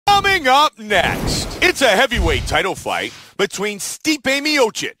Coming up next, it's a heavyweight title fight between Stipe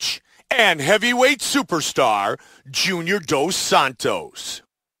Miocic and heavyweight superstar Junior Dos Santos.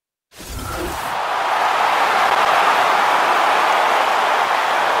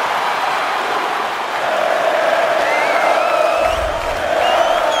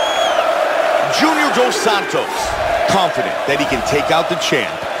 Junior Dos Santos, confident that he can take out the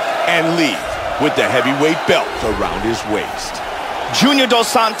champ and leave with the heavyweight belt around his waist. Junior Dos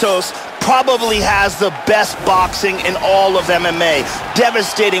Santos probably has the best boxing in all of MMA.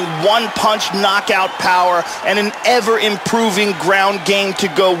 Devastating one-punch knockout power and an ever-improving ground game to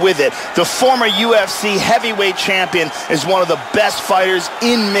go with it. The former UFC heavyweight champion is one of the best fighters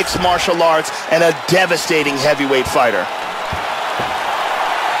in mixed martial arts and a devastating heavyweight fighter.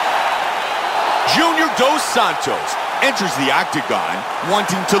 Junior Dos Santos enters the octagon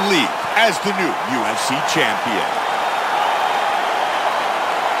wanting to leave as the new UFC champion.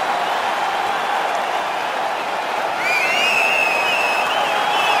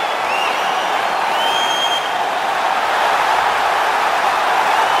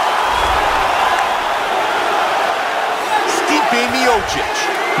 Stipe Miocic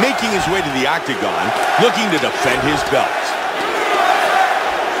making his way to the octagon, looking to defend his belt.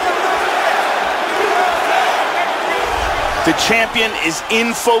 The champion is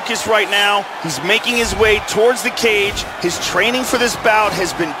in focus right now. He's making his way towards the cage. His training for this bout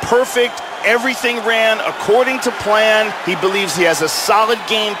has been perfect. Everything ran according to plan. He believes he has a solid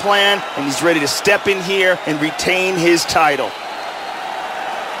game plan, and he's ready to step in here and retain his title.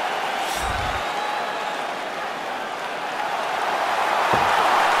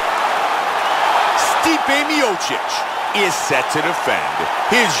 Stipe Miocic is set to defend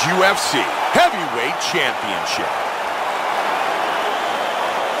his UFC heavyweight championship.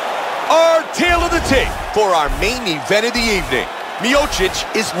 Our tale of the tape for our main event of the evening. Miocic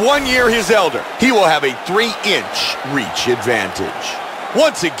is 1 year his elder. He will have a 3-inch reach advantage.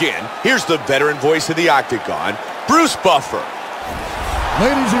 Once again, here's the veteran voice of the octagon, Bruce Buffer.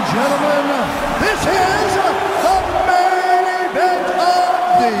 Ladies and gentlemen, this is the main event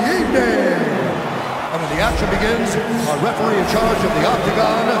of the evening. And when the action begins, our referee in charge of the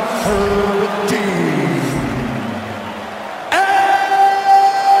octagon, Herb Dean.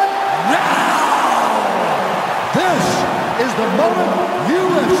 Is the moment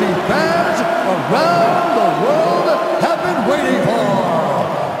UFC fans around the world have been waiting for.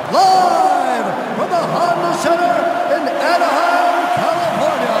 Live from the Honda Center in Anaheim,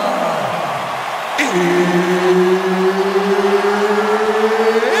 California.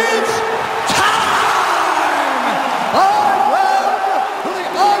 It's time! Five rounds for the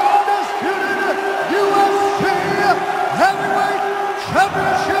undisputed UFC Heavyweight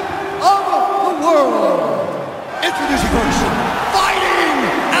Championship of the world. Introducing first, fighting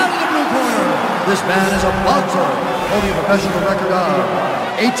out of the blue corner. This man is a boxer, holding a professional record of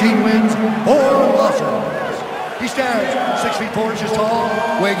 18 wins, 4 losses. He stands 6 feet 4 inches tall,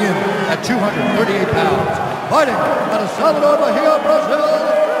 weighing in at 238 pounds. Fighting out of Salvador Bahia, Brazil,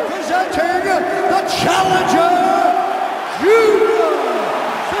 presenting the challenger, Junior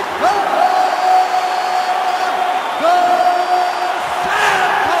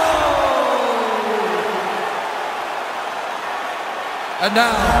And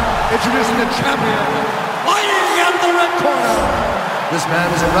now, introducing the champion, fighting out of the red corner. This man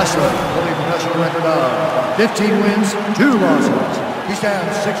is a wrestler, holding a professional record of 15 wins, 2 losses. He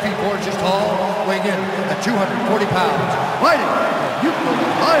stands 6 feet 4 inches tall, weighing in at 240 pounds. Fighting from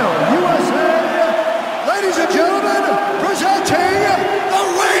Ohio, USA. Ladies and gentlemen, presenting the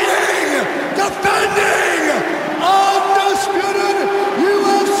reigning, defending, undisputed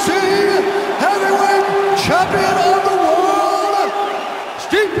UFC heavyweight champion of the world,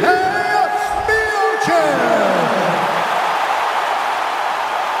 Stipe Miocic!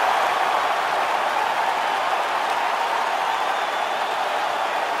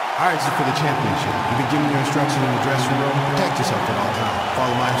 All right, this is for the championship. You've been given your instructions in the dressing room. Protect yourself at all times.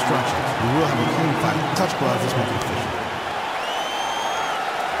 Follow my instructions. We will have a clean fight. Touch gloves. Let's make it official.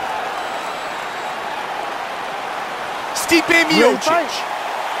 Stipe Miocic,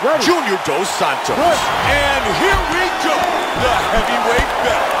 Junior Dos Santos. And here we go. The heavyweight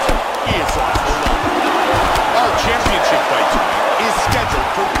belt is on the line. Our championship fight tonight is scheduled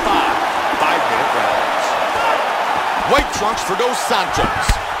for 5 5-minute rounds. White trunks for Dos Santos.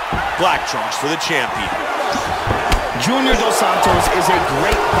 Black trunks for the champion. Junior Dos Santos is a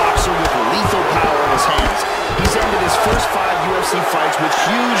great boxer with lethal power in his hands. He's ended his first 5 UFC fights with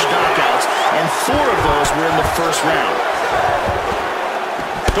huge knockouts, and 4 of those were in the first round.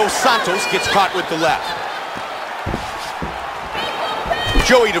 Dos Santos gets caught with the left.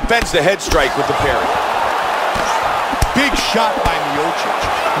 Joey defends the head strike with the parry. Big shot by Miocic.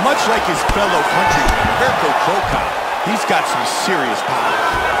 Much like his fellow countryman, Mirko Crocop, he's got some serious power.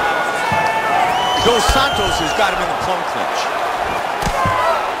 Dos Santos has got him in the plum clinch.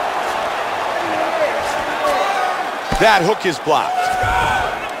 That hook is blocked.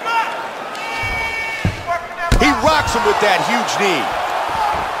 He rocks him with that huge knee.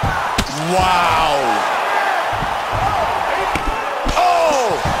 Wow.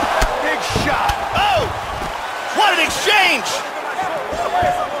 Oh, big shot. Oh, what an exchange.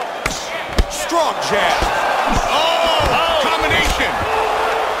 Strong jab. Oh, combination.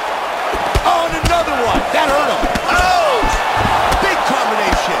 Oh, and another one. That hurt him. Oh, big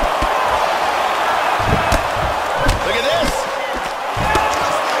combination. Look at this.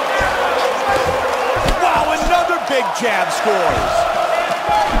 Wow, another big jab scores.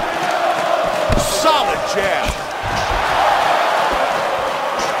 Solid jab.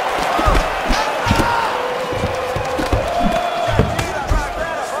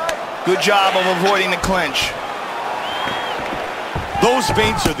 Good job of avoiding the clinch. Those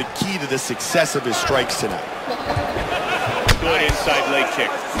feints are the key to the success of his strikes tonight. Good inside leg kick.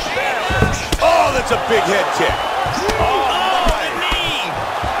 Oh, that's a big head kick. Oh, the knee.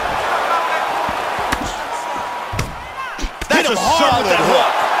 That's a solid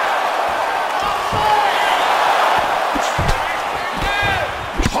hook.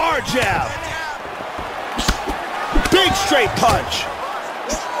 Hard jab. Big straight punch.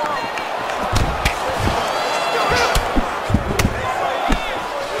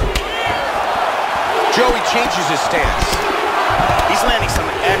 Joey changes his stance. He's landing some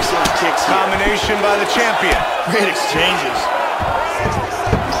excellent kicks here. Combination by the champion. Great exchanges.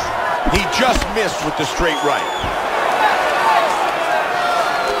 He just missed with the straight right.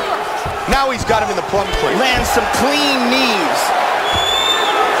 Now he's got him in the plum clinch. Lands some clean knees.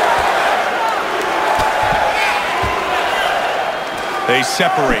 They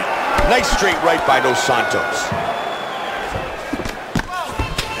separate. Nice straight right by Dos Santos.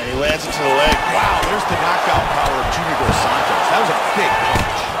 And he lands it to the leg. Wow, there's the knockout power of Junior Dos Santos. That was a big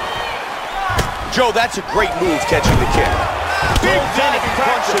punch. Joe, that's a great move catching the kick. Big diving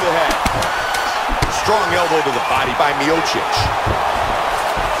punch to the head. Strong elbow to the body by Miocic.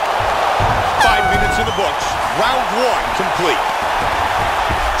 5 minutes in the books. Round one complete.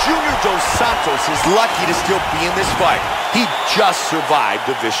 Junior Dos Santos is lucky to still be in this fight. He just survived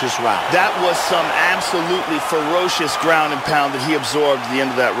a vicious round. That was some absolutely ferocious ground and pound that he absorbed at the end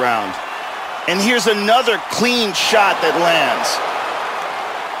of that round. And here's another clean shot that lands.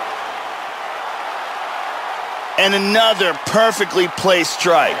 And another perfectly placed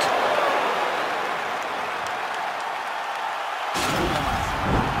strike.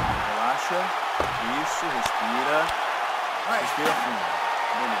 Relaxa. Isso, respira. Respira fundo.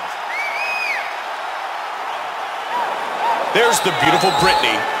 Beleza. There's the beautiful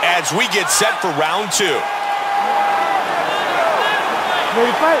Brittany as we get set for round two.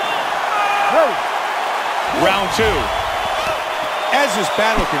 Ready, fight. Ready. Round two. As this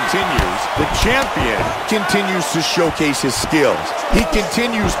battle continues, the champion continues to showcase his skills. He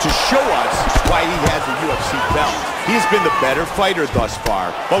continues to show us why he has the UFC belt. He's been the better fighter thus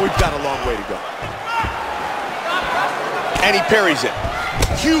far, but we've got a long way to go. And he parries it.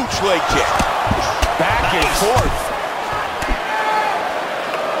 Huge leg kick. Back and forth.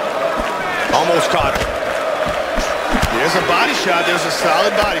 Almost caught him. There's a body shot. There's a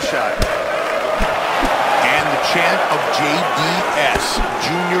solid body shot. And the chant of JDS,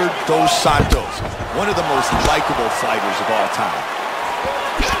 Junior Dos Santos, one of the most likable fighters of all time.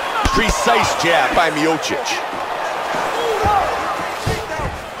 Precise jab by Miocic.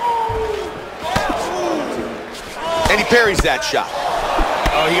 And he parries that shot.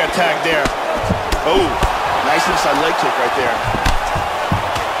 Oh, he got tagged there. Oh, nice inside leg kick right there.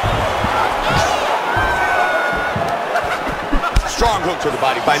 Strong hook to the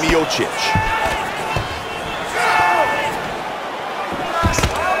body by Miocic.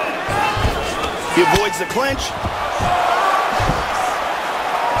 He avoids the clinch.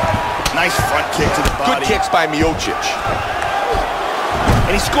 Nice front kick to the body. Good kicks by Miocic.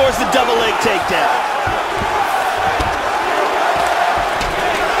 And he scores the double leg takedown.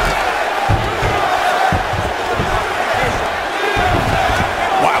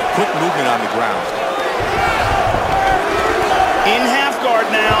 Wow, quick movement on the ground. In half guard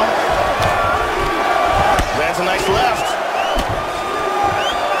now. Lands a nice left.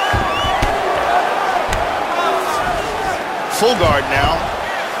 Full guard now.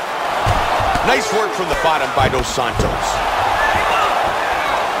 Nice work from the bottom by Dos Santos.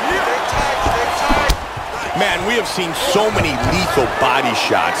 Man, we have seen so many lethal body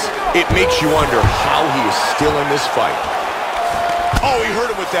shots. It makes you wonder how he is still in this fight. Oh, he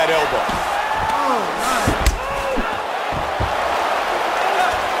hurt him with that elbow.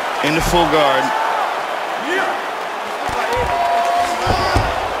 Into full guard.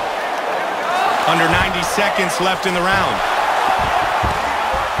 Under 90 seconds left in the round.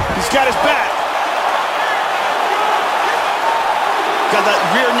 He's got his back. Got that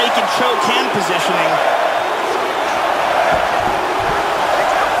rear naked choke hand positioning.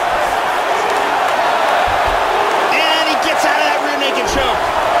 And he gets out of that rear naked choke.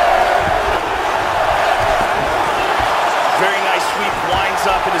 Very nice sweep, winds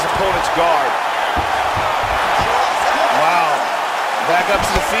up in his opponent's guard. Wow. Back up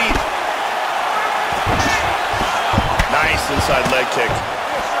to the feet. Nice inside leg kick.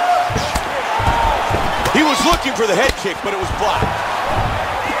 He was looking for the head kick, but it was blocked.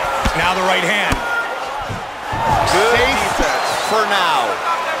 Now the right hand. Good Safe defense. for now.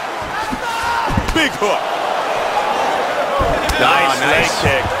 Big hook. Nice leg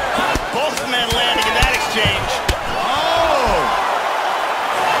kick. Both men landing in that exchange. Oh!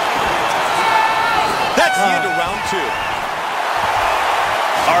 That's the end of round 2.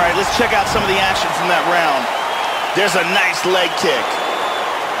 All right, let's check out some of the action from that round. There's a nice leg kick.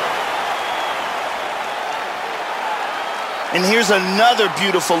 And here's another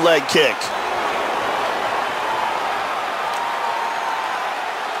beautiful leg kick.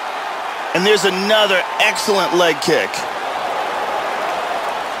 And there's another excellent leg kick.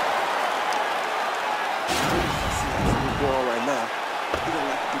 Right now, he don't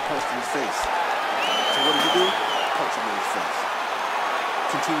like to be punched in the face. So what do? Punch him in his face.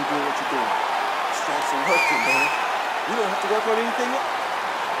 Continue doing what you're doing. Strikes are working, man. You don't have to work on anything else.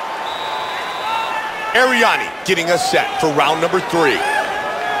 Ariani getting us set for round number 3.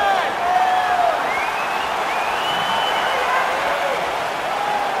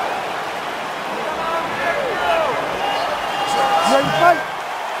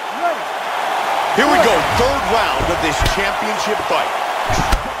 Here we go, 3rd round of this championship fight.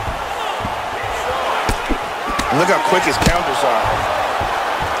 Look how quick his counters are.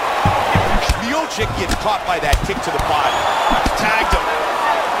 Miocic gets caught by that kick to the body. Tagged him.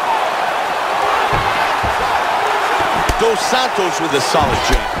 Dos Santos with a solid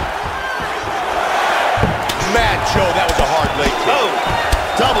jab. Man, Joe, that was a hard leg kick. Oh,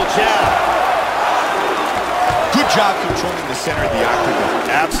 double jab. Good job controlling the center of the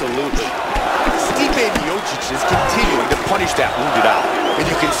octagon. Absolutely. Stipe Miocic is continuing to punish that wounded out. And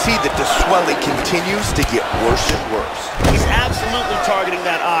you can see that the swelling continues to get worse and worse. He's absolutely targeting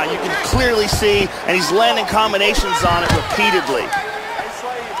that eye. You can clearly see, and he's landing combinations on it repeatedly.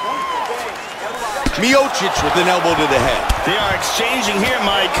 Miocic with an elbow to the head. They are exchanging here,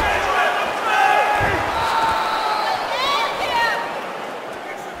 Mike.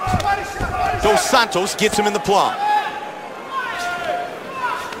 Dos Santos gets him in the plum.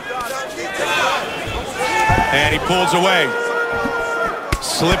 And he pulls away.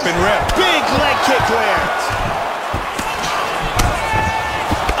 Slip and rip. Big leg kick lands.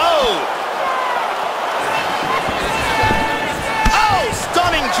 Oh! Oh,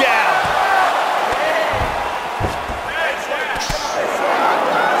 stunning jab.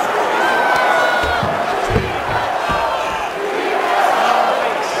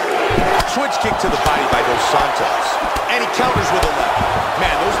 Switch kick to the body by Dos Santos. And he counters with a left.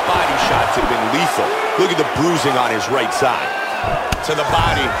 Man, those body shots have been lethal. Look at the bruising on his right side. To the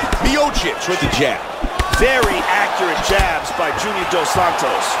body. Miocic with the jab. Very accurate jabs by Junior Dos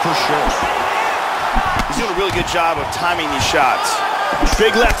Santos. For sure. He's doing a really good job of timing these shots.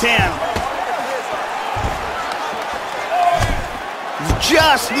 Big left hand.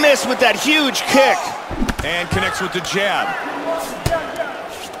 Just missed with that huge kick. And connects with the jab.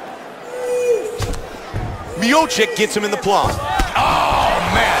 Miocic gets him in the plum. Oh,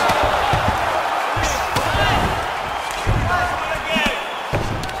 man.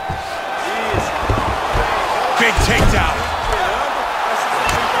 Big takedown.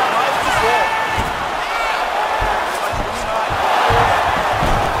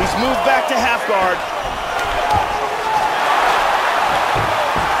 He's moved back to half guard.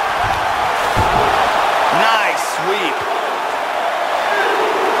 Nice sweep.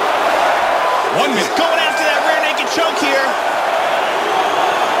 1 minute. He's going after that rear naked choke here.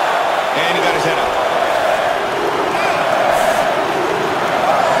 And he got his head up.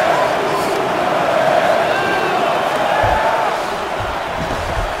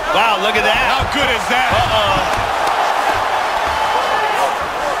 Wow, look at that. How good is that?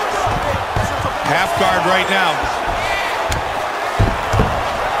 Half guard right now.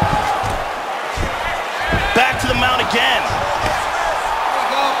 to the mount again.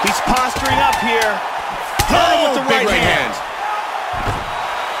 He's posturing up here. With the right hand.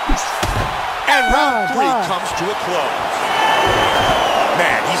 And round 3 comes to a close.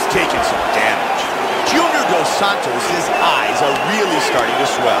 Man, he's taking some damage. Junior Dos Santos' eyes are really starting to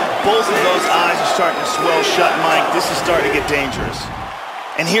swell. Both of those eyes are starting to swell shut, Mike. This is starting to get dangerous.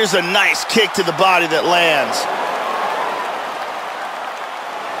 And here's a nice kick to the body that lands.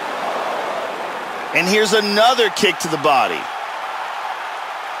 And here's another kick to the body.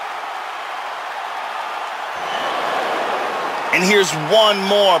 And here's one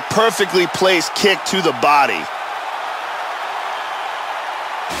more perfectly placed kick to the body.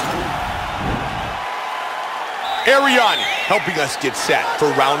 Ariani helping us get set for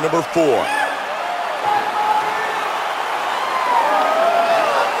round number 4.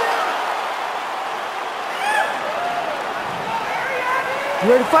 You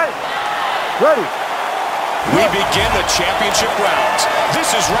ready to fight? Ready. We begin the championship rounds.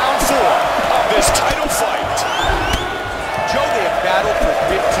 This is round 4 of this title fight. Joe, they have battled for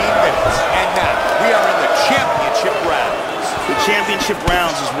 15 minutes, and now we are in the championship rounds. The championship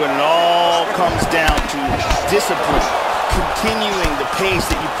rounds is when it all comes down to discipline, continuing the pace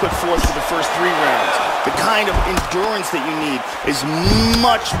that you put forth for the first 3 rounds. The kind of endurance that you need is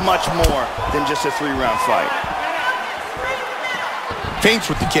much, much more than just a 3-round fight.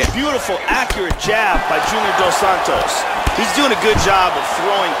 Feints with the kick. Beautiful, accurate jab by Junior Dos Santos. He's doing a good job of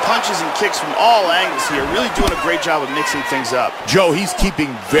throwing punches and kicks from all angles here. Really doing a great job of mixing things up. Joe, he's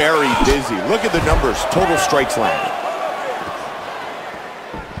keeping very busy. Look at the numbers. Total strikes landed.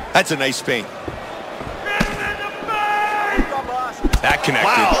 That's a nice feint. That connected.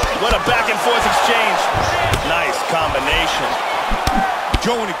 Wow, what a back and forth exchange. Nice combination.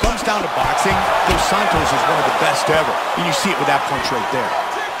 Joe, when it comes down to boxing, Dos Santos is one of the best ever. And you see it with that punch right there.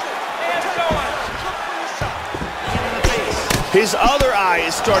 His other eye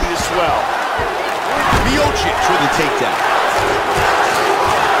is starting to swell. Miocic with the takedown.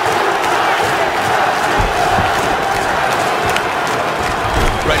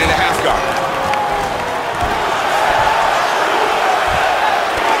 Right into half guard.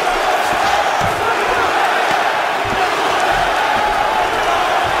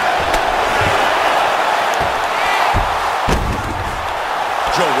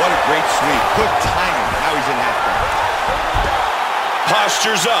 Joe, what a great sweep. Good timing. Now he's in half guard.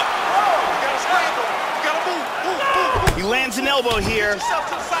 Postures up. He lands an elbow here.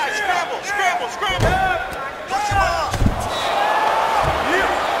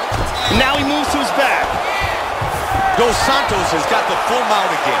 Now he moves to his back. Dos Santos has got the full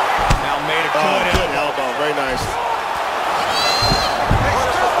mount again. Now made a good elbow. Very nice.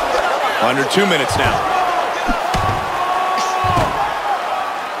 Under 2 minutes now.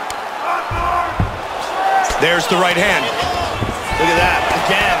 There's the right hand. Look at that.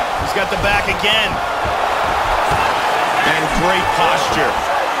 Again. He's got the back again. And great posture.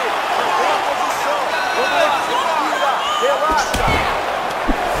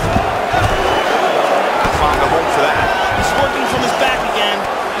 Found a home for that. He's working from his back again.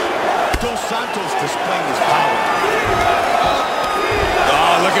 Dos Santos displaying his power.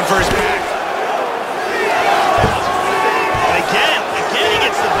 Oh, looking for his back. And again he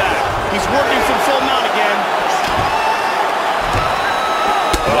gets the back. He's working from full mount again.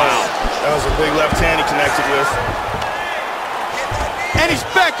 Wow, that was a big left hand he connected with. And he's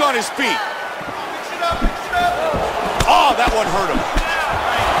back on his feet. Oh, that one hurt him.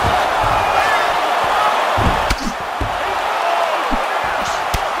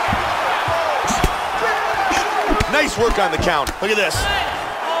 Nice work on the count. Look at this.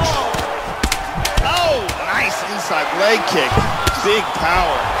 Oh, nice inside leg kick. Big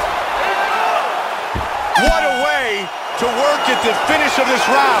power. What a way to work at the finish of this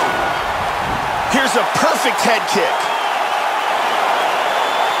round. Here's a perfect head kick.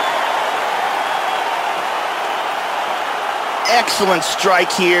 Excellent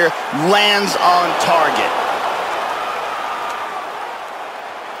strike here. Lands on target.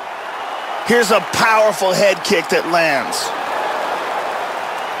 Here's a powerful head kick that lands.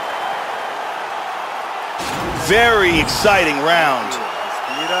 Very exciting round.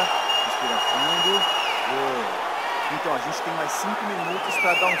 Respira fundo. Então a gente tem mais 5 minutos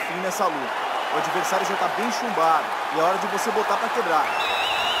para dar um fim nessa luta. O adversário já está bem chumbado e é hora de você botar para quebrar.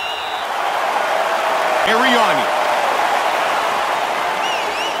 Ariani.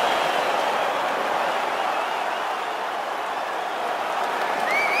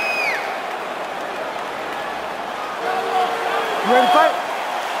 You ready to fight?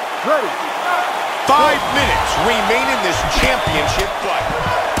 Ready. 5 minutes remain in this championship fight.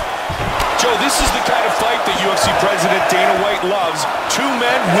 Joe, this is the kind of fight that UFC President Dana White loves. Two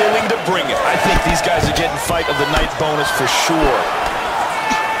men willing to bring it. I think these guys are getting fight of the night bonus for sure.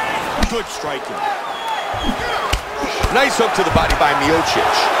 Good striking. Nice hook to the body by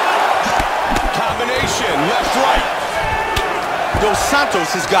Miocic. Combination, left, right. Dos Santos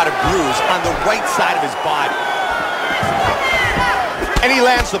has got a bruise on the right side of his body. And he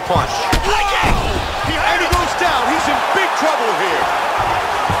lands the punch. And he goes down. He's in big trouble here.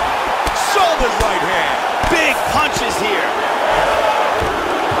 Solid right hand. Big punches here.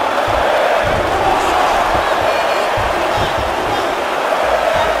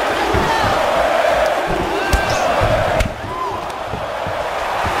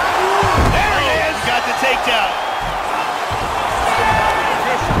 There he is. Got the takedown.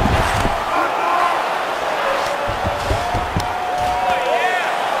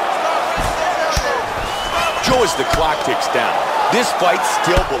 Joe, as the clock ticks down, this fight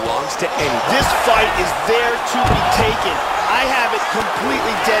still belongs to anyone. This fight is there to be taken. I have it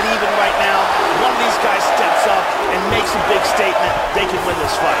completely dead even right now. One of these guys steps up and makes a big statement. They can win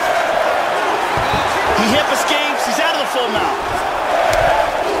this fight. He hip escapes. He's out of the full mount.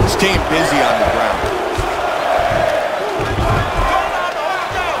 Staying busy on the ground.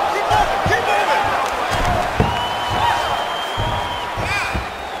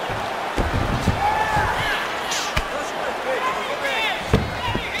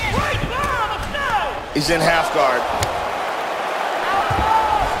 He's in half guard.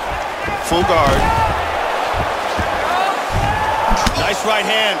 Full guard. Nice right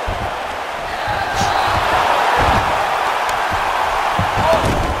hand.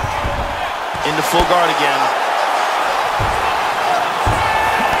 Into full guard again.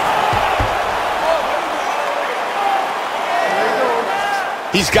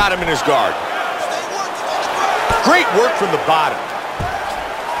 He's got him in his guard. Great work from the bottom.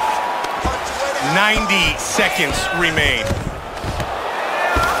 90 seconds remain.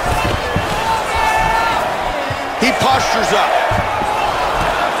 He postures up.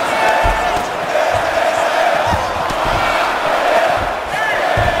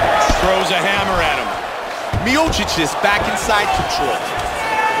 Throws a hammer at him. Miocic is back inside control.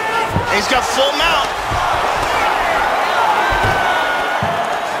 He's got full mount.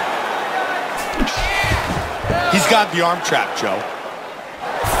 He's got the arm trap, Joe.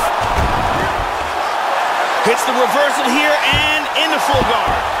 Hits the reversal here and into full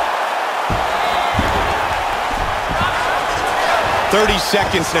guard. 30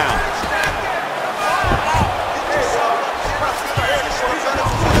 seconds now.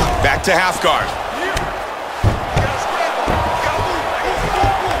 Back to half guard.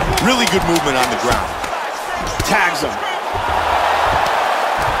 Really good movement on the ground. Tags him.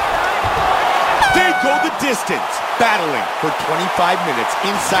 They go the distance, battling for 25 minutes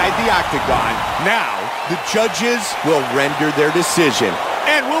inside the octagon. Now, the judges will render their decision,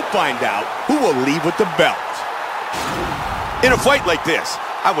 and we'll find out who will leave with the belt. In a fight like this,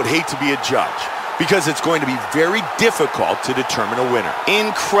 I would hate to be a judge, because it's going to be very difficult to determine a winner.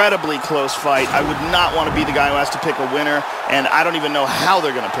 Incredibly close fight. I would not want to be the guy who has to pick a winner, and I don't even know how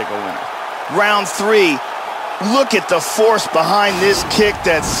they're going to pick a winner. Round 3. Look at the force behind this kick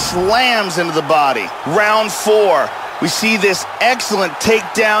that slams into the body. Round 4. We see this excellent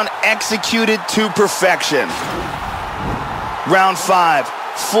takedown executed to perfection. Round 5.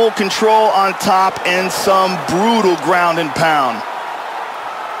 Full control on top and some brutal ground and pound.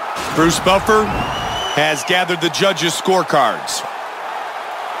 Bruce Buffer has gathered the judges' scorecards.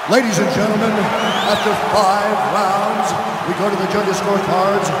 Ladies and gentlemen, after 5 rounds, we go to the judges'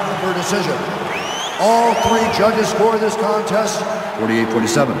 scorecards for a decision. All 3 judges score this contest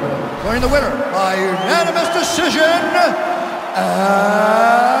 48-47. Declaring the winner by unanimous decision,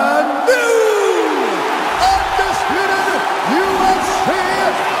 and new undisputed UFC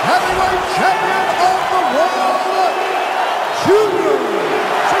heavyweight champion of the world,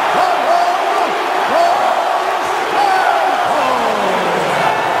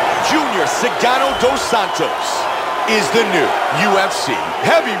 Junior Cigano dos Santos is the new UFC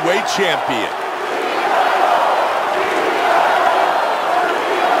heavyweight champion.